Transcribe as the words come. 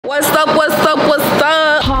What's up, what's up, what's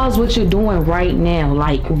up? Pause what you're doing right now,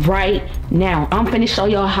 like right now. I'm finna show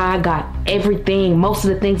y'all how I got everything, most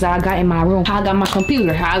of the things that I got in my room. How I got my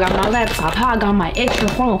computer, how I got my laptop, how I got my extra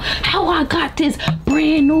phone, how I got this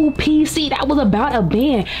brand new PC that was about a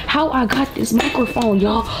band, how I got this microphone,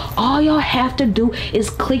 y'all. All y'all have to do is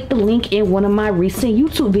click the link in one of my recent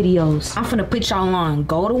YouTube videos. I'm finna put y'all on.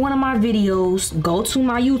 Go to one of my videos, go to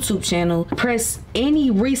my YouTube channel, press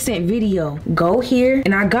any recent video, go here,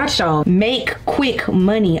 and I got y'all. Make quick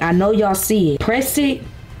money. I know y'all see it. Press it,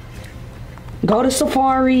 go to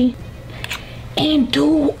Safari, and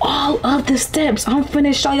do all of the steps. I'm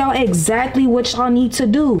finna show y'all exactly what y'all need to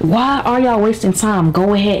do. Why are y'all wasting time?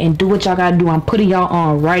 Go ahead and do what y'all gotta do. I'm putting y'all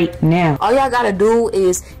on right now. All y'all gotta do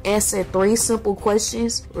is answer 3 simple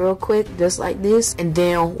questions real quick, just like this. And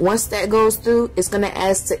then once that goes through, it's gonna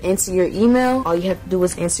ask to enter your email. All you have to do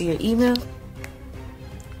is enter your email.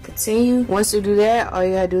 Continue. Once you do that, all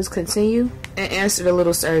you gotta do is continue and answer the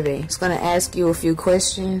little survey. It's gonna ask you a few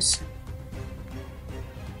questions.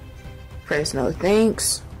 Press no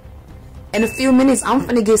thanks. In a few minutes, I'm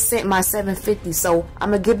finna get sent my $750, so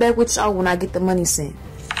I'm gonna get back with y'all when I get the money sent.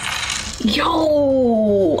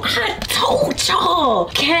 Yo, I told y'all,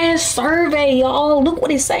 cash survey, y'all. Look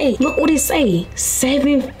what it say. Look what it say.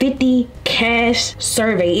 $750 cash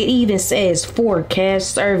survey. It even says for cash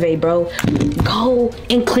survey, bro. Go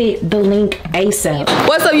and click the link ASAP.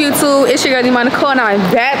 What's up, YouTube? It's your girl theemyanicole, and I'm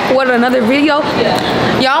back with another video.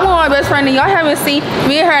 Y'all, I'm with my best friend, and y'all haven't seen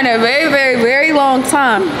me and her in a very, very, very long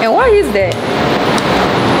time. And why is that?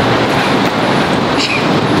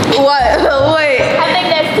 What? Wait. I think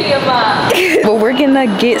that's to your mom. But we're gonna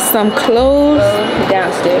get some clothes.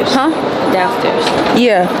 Downstairs. Huh? Downstairs.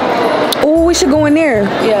 Yeah. Oh, we should go in there.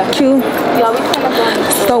 Yeah. Cute. Y'all, we kind of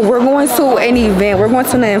going. So we're going to an event. We're going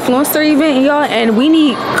to an influencer event, y'all, and we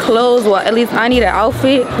need clothes. Well, at least I need an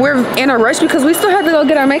outfit. We're in a rush because we still have to go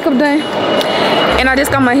get our makeup done. And I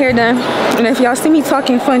just got my hair done. And if y'all see me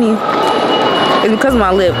talking funny, it's because of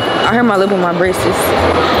my lip. I hurt my lip with my braces.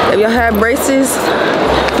 If y'all have braces,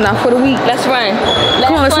 not for the week. Let's run.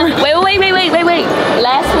 Come on, let's run. Wait.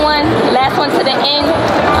 Last one to the end.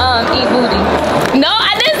 Eat booty. No,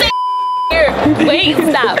 I didn't say here. Wait,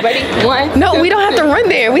 stop. Ready? 1. No, we don't have to run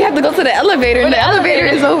there. We have to go to the elevator. And the elevator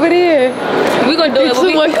is over there. We're gonna do it.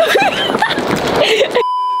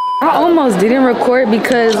 I almost didn't record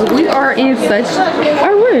because we are in such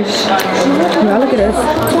a rush. Y'all look at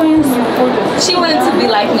us. Twins. She wanted to be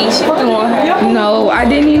like me. She threw on her. No, I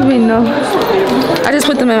didn't even know. I just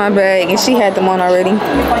put them in my bag and she had them on already.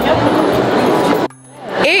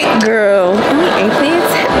 It girl. We ain't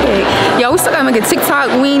fantastic. Yo, we still gotta make a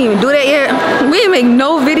TikTok. We ain't even do that yet. We didn't make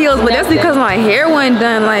no videos, but that's because my hair wasn't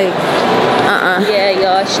done. Like, Yeah,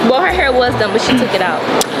 y'all. Well, her hair was done, but she took it out.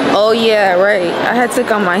 Oh yeah, right. I had to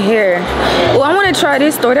cut my hair. Oh, I want to try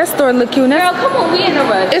this store. That store look cute. Girl, come on, we in a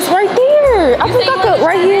rush. It's right there. I think I could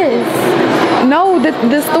right here. No,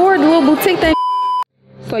 the store, the little boutique thing.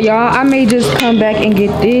 So y'all, I may just come back and get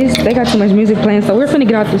this. They got too much music playing, so we're finna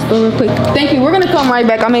get out the store real quick. Thank you. We're gonna come right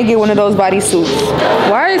back. I may get one of those bodysuits.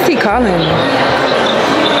 Why is he calling me?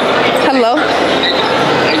 Hello.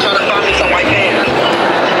 I'm trying to find me some white pants.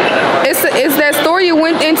 It's that store you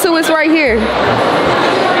went into. It's right here.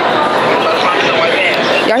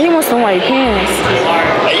 Y'all, he wants some white pants.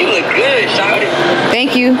 Hey, you look good, shawty.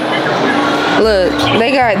 Thank you. Look,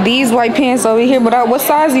 they got these white pants over here, but what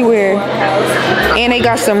size you wear? And they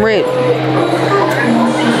got some rip. See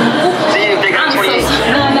if they got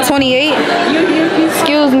 28. 28?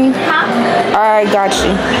 Excuse me. Alright, got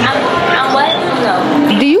you. I'm what?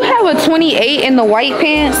 No. Do you have a 28 in the white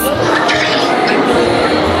pants?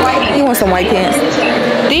 You want some white pants?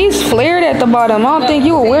 These flared at the bottom. I don't think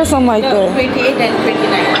you would wear something like that. 58 and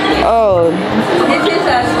 59. Oh. This is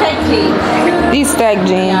a stack jeans. These stack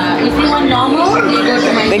jeans. If you want normal, you go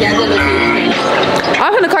to my other location.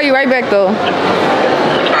 I'm gonna call you right back though.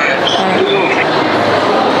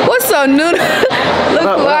 What's up, Noodle?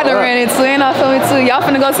 Look who I done ran into. And I told me too. Y'all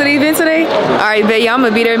finna go to the event today? Alright, bet. Yeah, I'm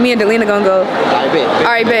gonna be there. Me and Delina gonna go.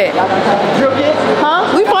 Alright, bet.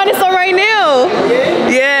 Huh? We finding some right now.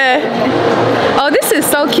 Yeah. Oh, this is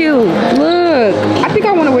so cute. Look. I think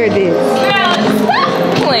I wanna wear this. Girl, stop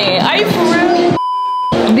playing. Are you for real?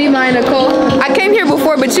 theemyanicole. I came here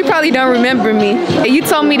before, but you probably don't remember me. You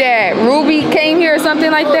told me that Ruby came here or something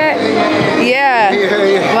like that. Yeah.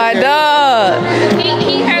 My dog.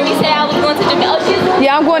 He heard me say I was going to Jamaica. Oh,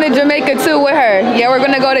 yeah, I'm going to Jamaica too with her. Yeah, we're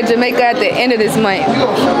gonna go to Jamaica at the end of this month.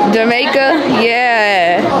 Jamaica?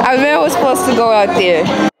 Yeah. I was supposed to go out there.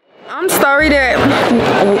 I'm sorry that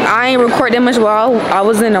I ain't record that much while I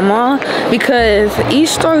was in the mall because each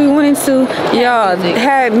store we went into, y'all,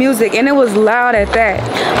 had music and it was loud at that.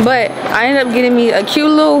 But I ended up getting me a cute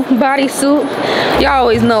little bodysuit. Y'all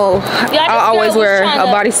always know I always wear a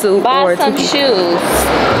bodysuit or some shoes.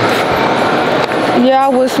 Yeah, I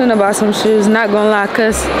was finna buy some shoes, not gonna lie,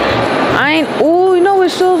 cause I ain't, ooh, you know what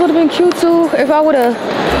shoes would've been cute too? If I would've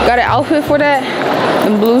got an outfit for that,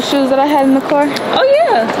 the blue shoes that I had in the car. Oh yeah.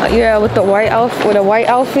 Yeah, with the white outfit,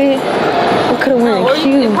 it could've went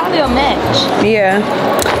cute. It probably a match. Yeah,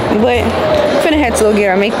 but finna had to go get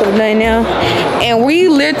our makeup done now. And we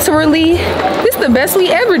literally, this is the best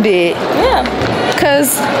we ever did. Yeah.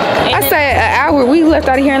 Cause I said an hour, we left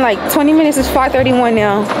out of here in like 20 minutes, it's 5:31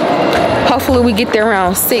 now. Hopefully we get there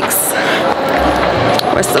around 6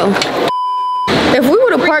 or so. If we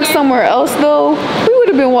would have parked somewhere else though, we would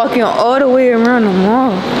have been walking all the way around the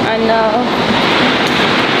mall. I know.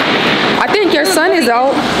 I think your sun is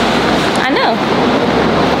out. I know.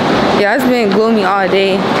 Yeah, it's been gloomy all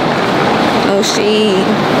day. No shade.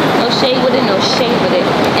 No shade with it, no shade with it.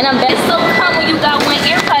 And I'm best so calm when you got one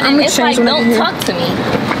earpod and it's like, don't talk to me.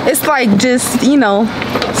 It's like just, you know,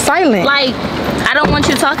 silent. Like, I don't want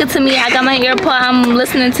you talking to me. I got my earpod, I'm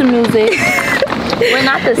listening to music. We're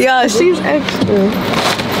not the same. Yeah, she's extra.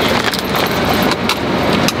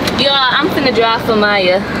 Yo, I'm finna drive for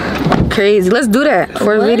Maya. Crazy. Let's do that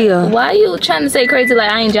for a video. Why are you trying to say crazy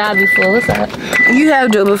like I ain't drive before? What's up? You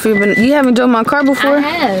have drove before, but you haven't drove my car before? I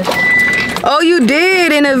have. Oh, you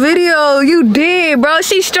did in a video. You did, bro.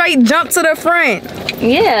 She straight jumped to the front.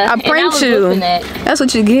 Yeah. I pranked you. That's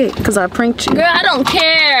what you get, because I pranked you. Girl, I don't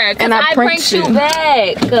care. And I pranked you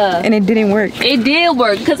back. And it didn't work. It did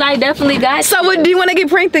work, because I definitely got so what, do you want to get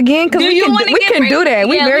pranked again? Because we can do that.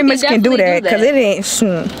 We very much can do that. Because it ain't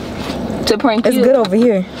to prank you. It's good over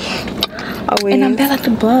here. Oh, wait. And I'm bad like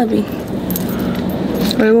the Barbie.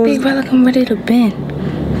 Big bad like I'm ready to bend.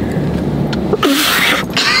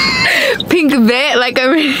 Pink bed like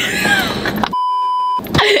I'm ready.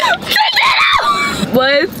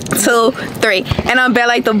 1, 2, 3. And I'm bad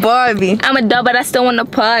like the Barbie. I'm a dub, but I still want to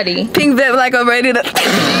party. Pink bed like I'm ready to.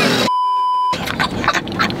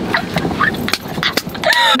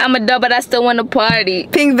 I'm a dub, but I still want to party.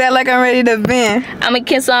 Pink bed like I'm ready to bend. I'm a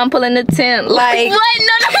kid, so I'm pulling the tent. Like what?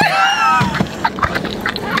 No.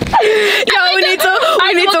 Yo, we need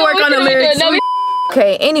to work on the lyrics.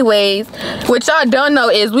 Okay, anyways, what y'all don't know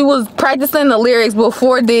is we was practicing the lyrics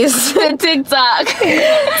before this TikTok.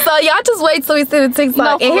 So y'all just wait till we see the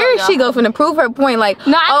TikTok. No, and here she go finna prove her point. Like,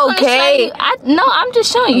 no, okay. I'm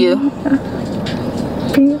just showing you.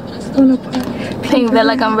 Pink bed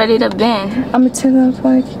like I'm ready to bend. I'm a 10 on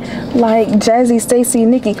point. Like Jazzy, Stacy,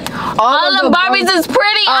 Nikki. All the Barbies is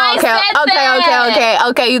pretty.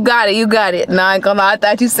 Okay, you got it. Nah, I ain't gonna lie, I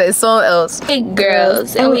thought you said something else. Big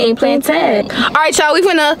girls, and we ain't playing tag. Alright, y'all, we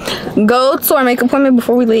finna go to our makeup appointment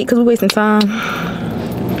before we leave, because we're wasting time.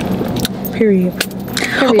 Period.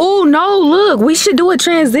 Oh no, look, we should do a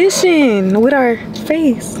transition with our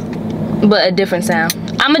face. But a different sound.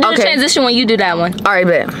 I'm gonna do the transition when you do that one. Alright,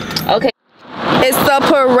 bet. Okay. It's the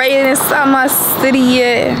parade inside my city,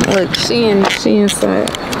 yeah. Look, she inside.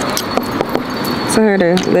 Tell her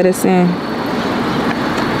to let us in.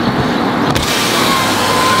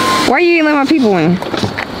 Why you ain't let my people in?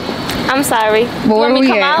 I'm sorry. But where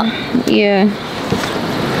we at? Out? Yeah.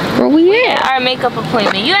 Where we at? Our makeup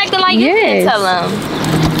appointment. You acting like you can't tell them.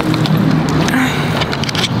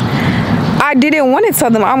 I didn't want to tell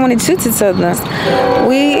them. I wanted you to tell them.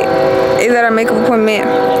 We is at our makeup appointment.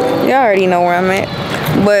 Y'all already know where I'm at.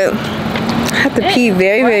 But I have to pee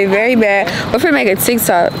very, very, very bad. We're finna make a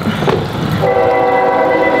TikTok.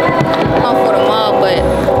 I'm for the mall, but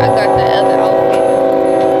I got the other outfit.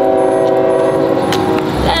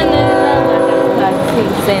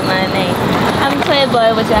 Say my name. I'm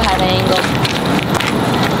Playboy with your hot angle.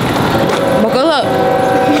 Buckle up.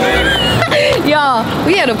 Y'all,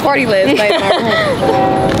 we had a party last night.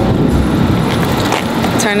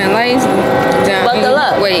 Turn the lights down. Buckle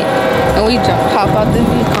up. Wait, and we pop out the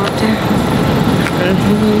helicopter.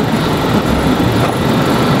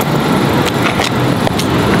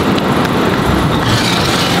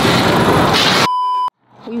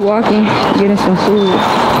 We walking, getting some food.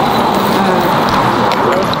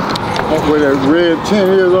 Where that red tent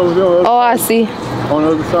is over there. Oh, I see. On the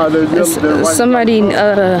other side, there's somebody,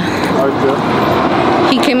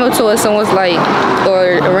 he came up to us and was like,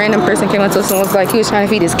 or a random person came up to us and was like, he was trying to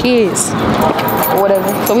feed his kids or whatever.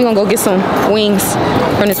 So we gonna go get some wings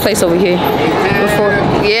from this place over here.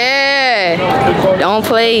 Yeah, don't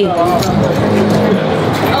play.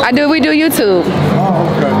 I do. We do YouTube. Oh,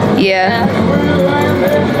 okay. Yeah.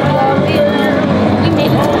 We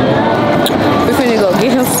made it. We're finna go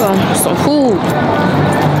get him some food.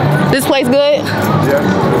 This place good?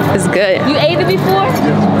 Yeah. It's good. You ate it before?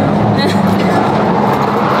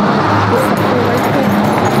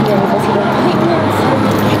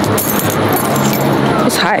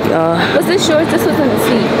 It's hot, y'all. What's this yours? This was in the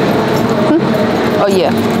seat. Oh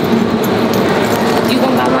yeah. You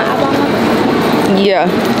gonna buy one? I buy one? Yeah.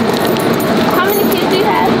 How many kids do you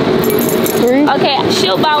have? 3. Okay,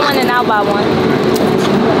 she'll buy one and I'll buy one.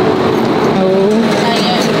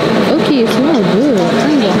 Oh. Okay, it smells good. I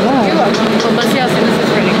ain't gonna lie. You're welcome. Well, let's see how soon this is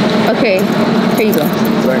ready. Okay, here you go.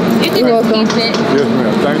 Thank You can You're just welcome. keep it. you. Yes,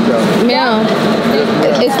 ma'am. Thank y'all. Ma'am,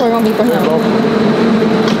 it's gonna be for him.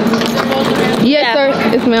 Yes, Yeah. sir.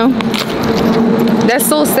 Yes, ma'am. That's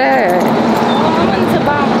so sad. I wanted to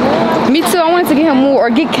buy more. Me too. I wanted to get him more or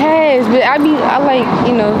get cash, but I like,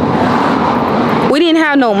 you know, we didn't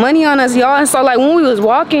have no money on us, y'all. And so like when we was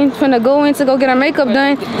walking, finna go in to go get our makeup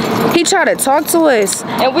done, he tried to talk to us.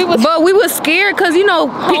 And we was But we was scared because, you know,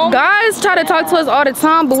 guys try to talk to us all the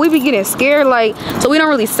time, but we be getting scared, like, so we don't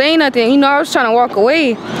really say nothing. You know, I was trying to walk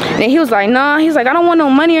away. And he was like, nah. He's like, I don't want no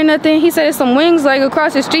money or nothing. He said there's some wings like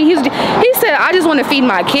across the street. He said, I just want to feed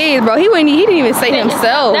my kids, bro. He didn't even say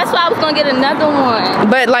himself. That's why I was gonna get another one.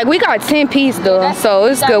 But like we got 10 piece though, so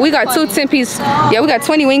it's good. We got 2 10-piece. Yeah, we got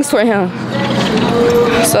 20 wings for him.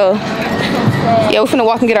 So yeah, we're finna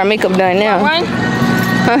walk and get our makeup done now. Run.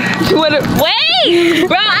 You wanna wait,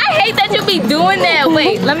 bro? I hate that you be doing that.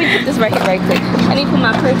 Wait, let me put this right here, right quick. I need to put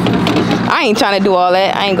my purse. I ain't trying to do all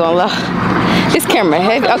that. I ain't gonna lie. This camera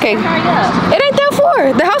heavy. Okay, Hurry up. it ain't that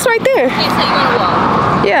far. The house right there. Okay, so you wanna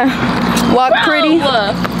walk? Yeah, walk pretty.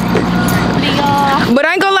 But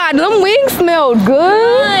I ain't gonna lie, them wings smell good.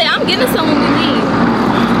 Good. I'm getting some when we leave.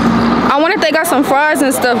 I wonder if they got some fries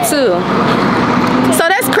and stuff too. So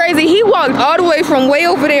that's crazy. He walked all the way from way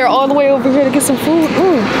over there all the way over here to get some food.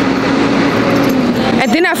 Ooh.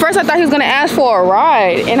 And then at first I thought he was gonna ask for a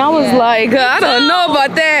ride, and I was like, I don't know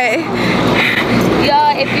about that.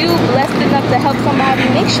 Y'all, if you blessed enough to help somebody,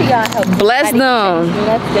 make sure y'all help. Bless them.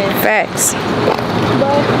 Nothing. Facts.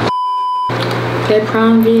 That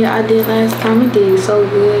prom video I did last time, it did so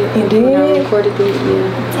good. It did? When I recorded it, yeah.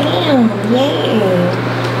 Damn, yay.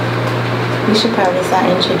 We should probably start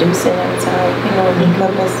introducing them to, you know,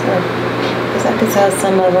 makeup and stuff. Because I could tell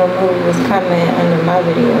some of them who was coming under my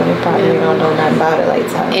video, they probably don't know nothing about it like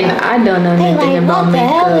that. And I don't know They anything like, about what the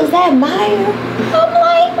makeup. hell is that, Maya? I'm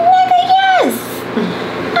like, nigga, yes.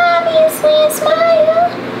 Obviously, it's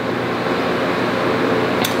Maya.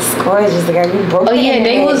 It's gorgeous, girl. You broke Oh yeah,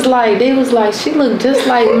 they was like, she looked just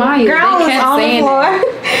like Maya. Girl, I They was kept on the saying floor. that.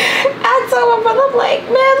 I told my brother, I'm like,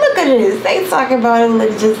 man, look at this. They talking about it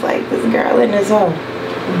look just like this girl in this home.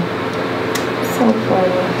 So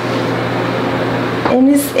funny.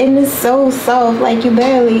 And it's so soft, like you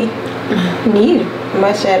barely need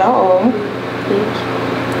much at all. It's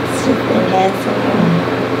just enhancing.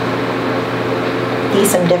 These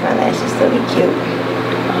some different lashes, so they cute.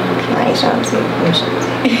 I ain't trying to.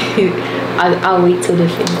 I'll wait till the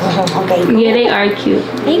finish. Okay. Yeah, they are cute.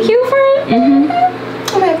 They cute for it? Mm-hmm.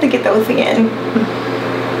 I'm gonna have to get those again.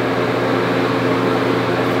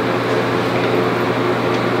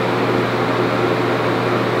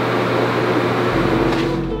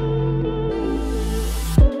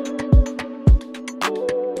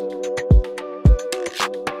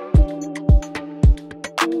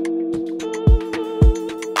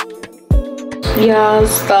 Y'all,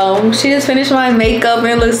 so she just finished my makeup and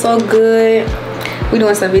it looks so good. We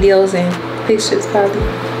doing some videos and pictures probably.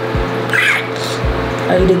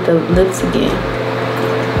 Oh, you did the lips again.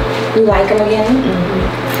 You like them again?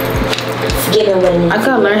 Mm-hmm. Give them what it needs. I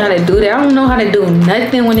gotta learn how to do that. I don't know how to do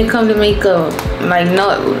nothing when it comes to makeup. Like no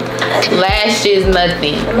lashes,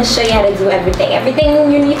 nothing. I'm gonna show you how to do everything.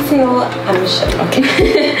 Everything you need to know, I'm gonna show you. Okay.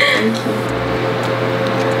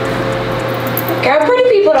 Girl, pretty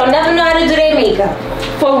people don't never know how to do their makeup.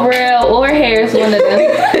 For real, or hair is one of them.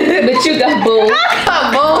 But you got both.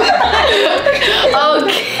 Both.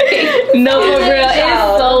 Okay. No, for real,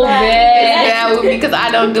 it's so bad. Yeah, because I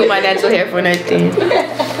don't do my natural hair for nothing.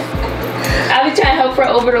 I be trying to help her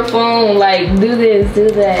over the phone, like do this, do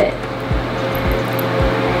that.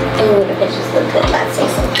 Oh, the pictures look good. Let's take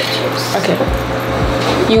some pictures. Okay.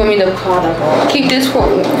 You want me to keep this for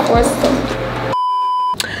us?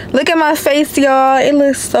 Look at my face, y'all. It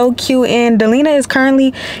looks so cute. And Delina is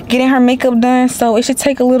currently getting her makeup done, so it should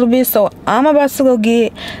take a little bit. So I'm about to go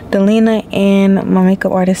get Delina and my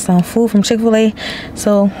makeup artist some food from Chick-fil-A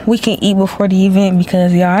so we can eat before the event,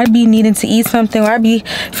 because y'all, I'd be needing to eat something, or I'd be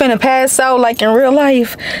finna pass out like in real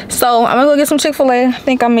life. So I'm gonna go get some Chick-fil-A. I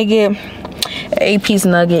think I'm gonna get an 8-piece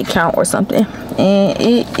nugget count or something. And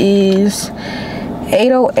it is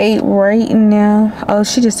 8:08 right now. Oh,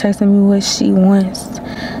 she just texted me what she wants.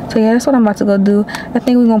 So yeah, that's what I'm about to go do. I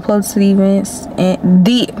think we're gonna pull up to the events and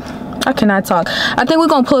I cannot talk. I think we're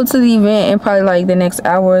gonna pull up to the event in probably like the next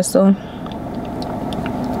hour or so.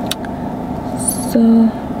 So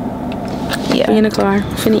yeah, we in the car,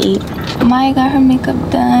 finna eat. Maya got her makeup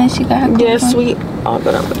done. She got her. Yes, we all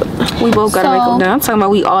got our makeup done. We both got our makeup done. I'm talking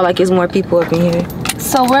about we all, like it's more people up in here.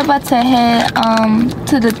 So we're about to head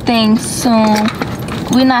to the thing soon.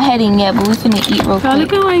 We're not heading yet, but we're finna eat real quick.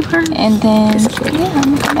 Look at my purse. And then yeah, I'm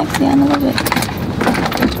gonna come back to you in a little bit.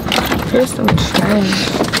 Here's some trash.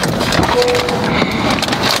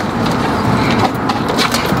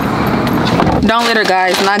 Don't litter,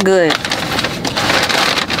 guys. Not good.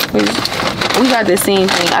 We got the same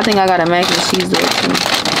thing. I think I got a mac and cheese though too.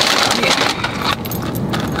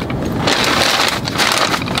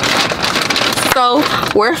 So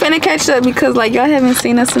we're finna catch up because like y'all haven't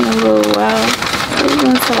seen us in a little while. So we're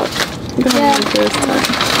gonna talk. We're gonna have a good talk.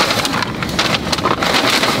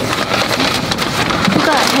 You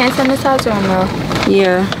got hand sanitizer or no?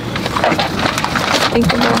 Yeah. Think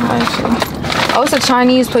about how I should. Oh, it's a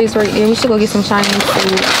Chinese place right there. We should go get some Chinese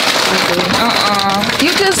food.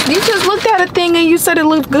 You just looked at a thing and you said it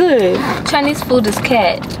looked good. Chinese food is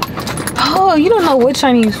cat. Oh, you don't know what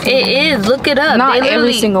Chinese food It is. Look it up. Not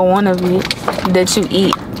every single one of it that you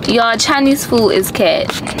eat. Y'all, Chinese food is cat.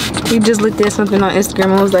 You just looked at something on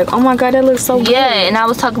Instagram and was like, oh my god, that looks so good. Yeah, and I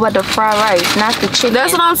was talking about the fried rice, not the chicken.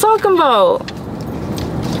 That's what I'm talking about.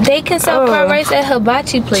 They can sell fried rice at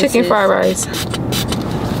hibachi places. Chicken fried rice.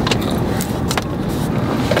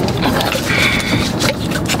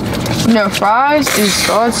 The fries is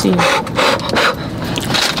saucy.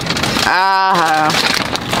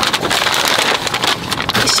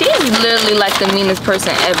 She's literally like the meanest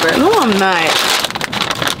person ever. No, I'm not.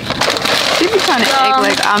 She be trying to act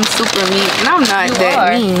like I'm super mean, and I'm not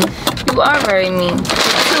mean. You are very mean.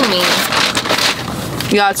 Too mean.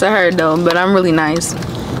 Y'all to her though, but I'm really nice.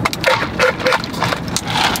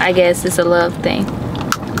 I guess it's a love thing.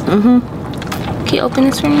 Can you open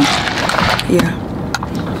this for me? Yeah.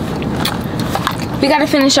 We gotta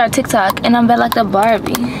finish our TikTok, and I'm back like the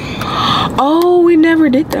Barbie. Oh, we never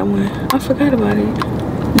did that one. I forgot about it.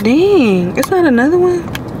 Dang, it's not another one?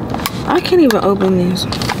 I can't even open this.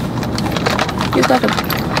 You gotta.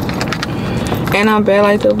 And I'm bad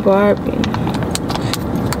like the Barbie.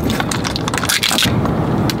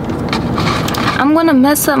 I'm gonna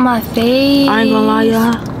mess up my face. I ain't gonna lie,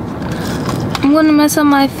 y'all. I'm gonna mess up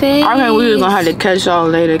my face. I think we was gonna have to catch y'all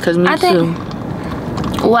later, cause me too.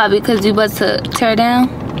 Why? Because you about to tear down?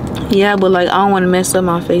 Yeah, but like I don't want to mess up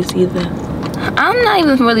my face either. I'm not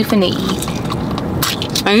even really finna eat.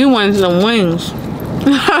 And you wanted some wings.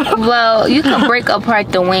 Well, you can break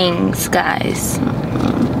apart the wings, guys.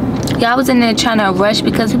 Yeah, I was in there trying to rush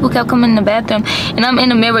because people kept coming in the bathroom, and I'm in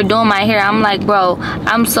the mirror doing my hair. I'm like, bro,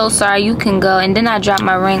 I'm so sorry, you can go. And then I dropped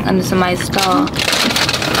my ring under somebody's stall.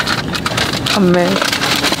 I'm mad.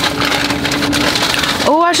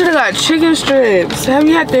 Oh, I should have got chicken strips. Have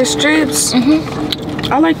you had their strips?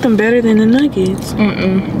 I like them better than the nuggets.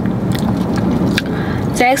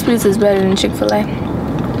 Zaxby's is better than Chick-fil-A.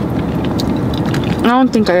 I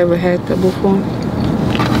don't think I ever had that before.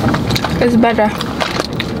 It's better.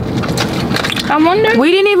 I wonder.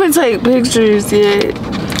 We didn't even take pictures yet.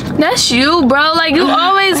 That's you, bro. Like, you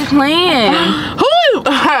always playing. Who?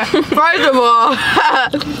 First of all,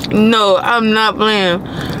 no, I'm not playing.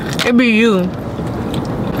 It be you.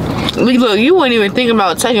 Look, you weren't even thinking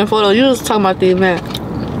about taking photos. You was talking about the event.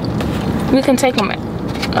 We can take them.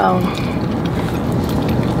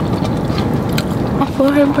 My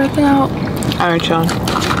forehead breaking out. Alright, y'all.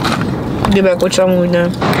 Get back with y'all when we're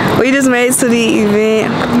done. We just made it to the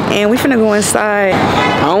event and we finna go inside.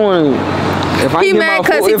 I don't want to. He mad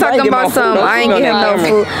because he talking about something. I ain't get him no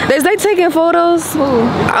food. Is they taking photos? Oh,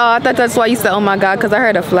 I thought that's why you said, oh my god, because I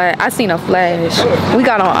heard a flash. I seen a flash. We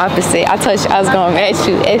got on opposite. I touched, I was going to match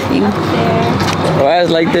you. F you. Why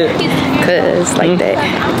is like that? Because like that.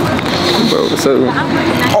 Bro, so.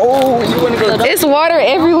 Oh, you want to go? It's water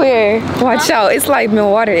everywhere. Watch out. It's like been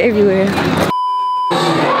water everywhere.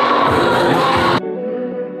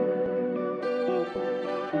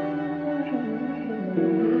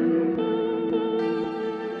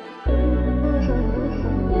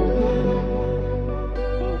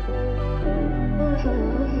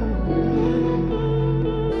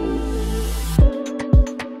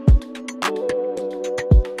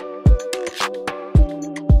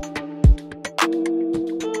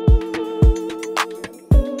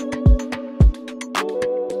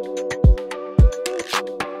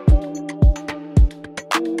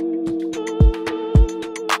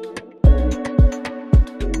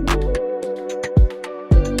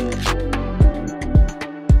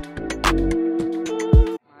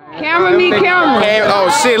 need camera. Hey, oh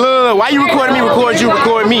shit, look, why you recording me? Record you,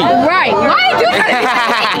 record me. Right. Why you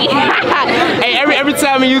Hey, every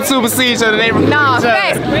time in YouTube we see each other, they record Nah,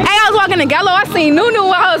 facts. Hey, I was walking to Gallo. I seen Nunu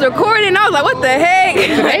while I was recording. I was like, what the heck?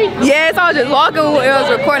 Yes, I was just walking when I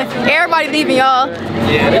was recording. Everybody leaving y'all.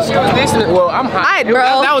 Yeah, she was listening. Well, I'm hot. Alright,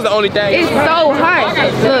 bro. That was the only thing. It's so hot.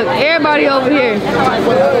 Look, everybody over here.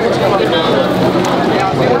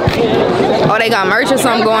 Oh, they got merch or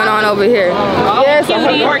something going on over here. Yes,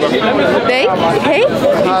 they? Hey?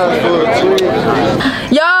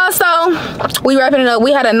 Y'all, so we wrapping it up.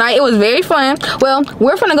 We had a night. It was very fun. Well,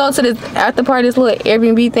 we're gonna go to this after party, this little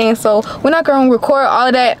Airbnb thing. So we're not gonna record all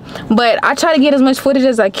of that. But I try to get as much footage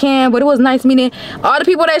as I can. But it was nice meeting all the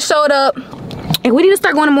people that showed up. And we need to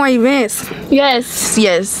start going to more events. Yes.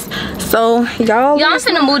 Yes. So y'all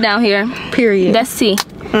finna move down here. Period. That's T.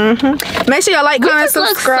 Make sure y'all like, comment,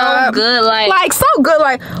 subscribe. So good, like so good,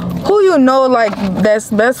 like who you know, like that's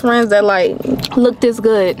best friends that like look this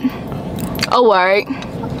good. Oh, word.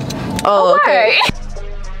 Oh, okay. Word.